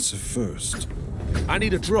 they're not the first. I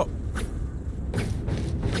need a drop.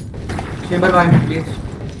 Chamber by me, please.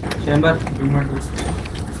 Chamber,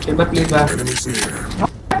 please, back. Enemies near.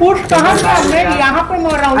 Push कहाँ था? मैं यहाँ पे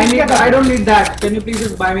मर रहा हूँ. I don't need that. Can you please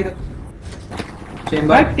just buy me the chamber?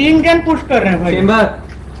 भाई 3 जन पुश कर रहे हैं भाई. Chamber.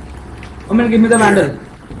 Omen, give me the vandal.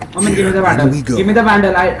 Omen, give me the vandal. Here we go. Give me the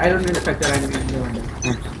vandal. I don't need the spectre. I need the vandal.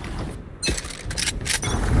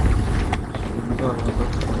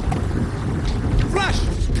 Flash!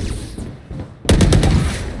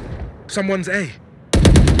 Someone's A.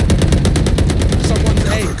 Someone's A.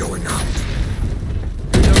 Cover going out.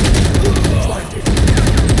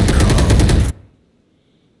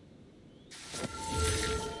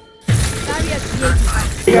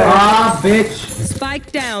 Ah, bitch.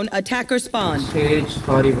 Spike down, attacker spawn. Sage,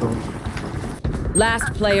 sorry, bro.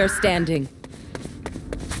 Last player standing.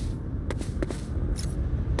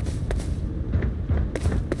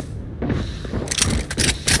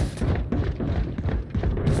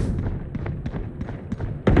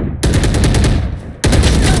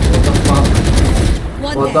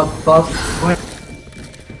 What the fuck?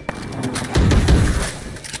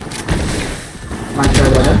 My God,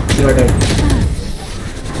 brother, you are dead.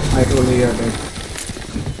 I told you are dead.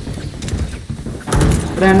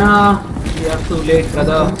 Brenna, you are too late,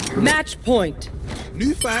 brother. Match point.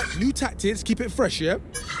 New facts, new tactics, keep it fresh, yeah?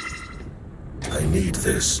 I need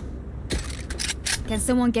this. Can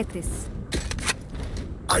someone get this?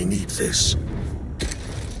 I need this.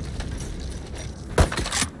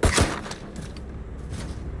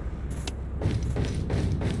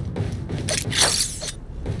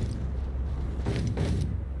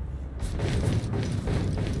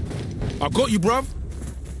 I got you, bruv.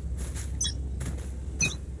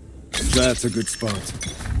 That's a good spot.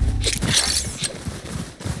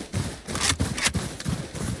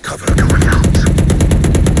 Cover going out.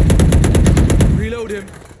 Reload him.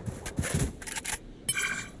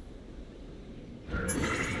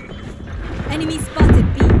 Enemy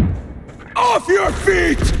spotted B. Off your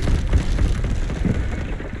feet!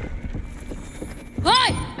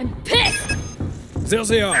 Hi! I'm pissed! There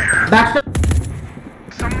they are. Backstab.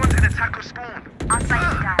 Someone's in attacker spawn.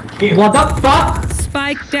 What the fuck?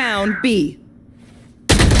 Spike down B.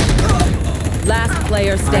 Last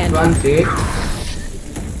player Nice standing. one, Sage.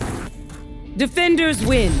 Defenders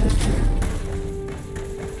win.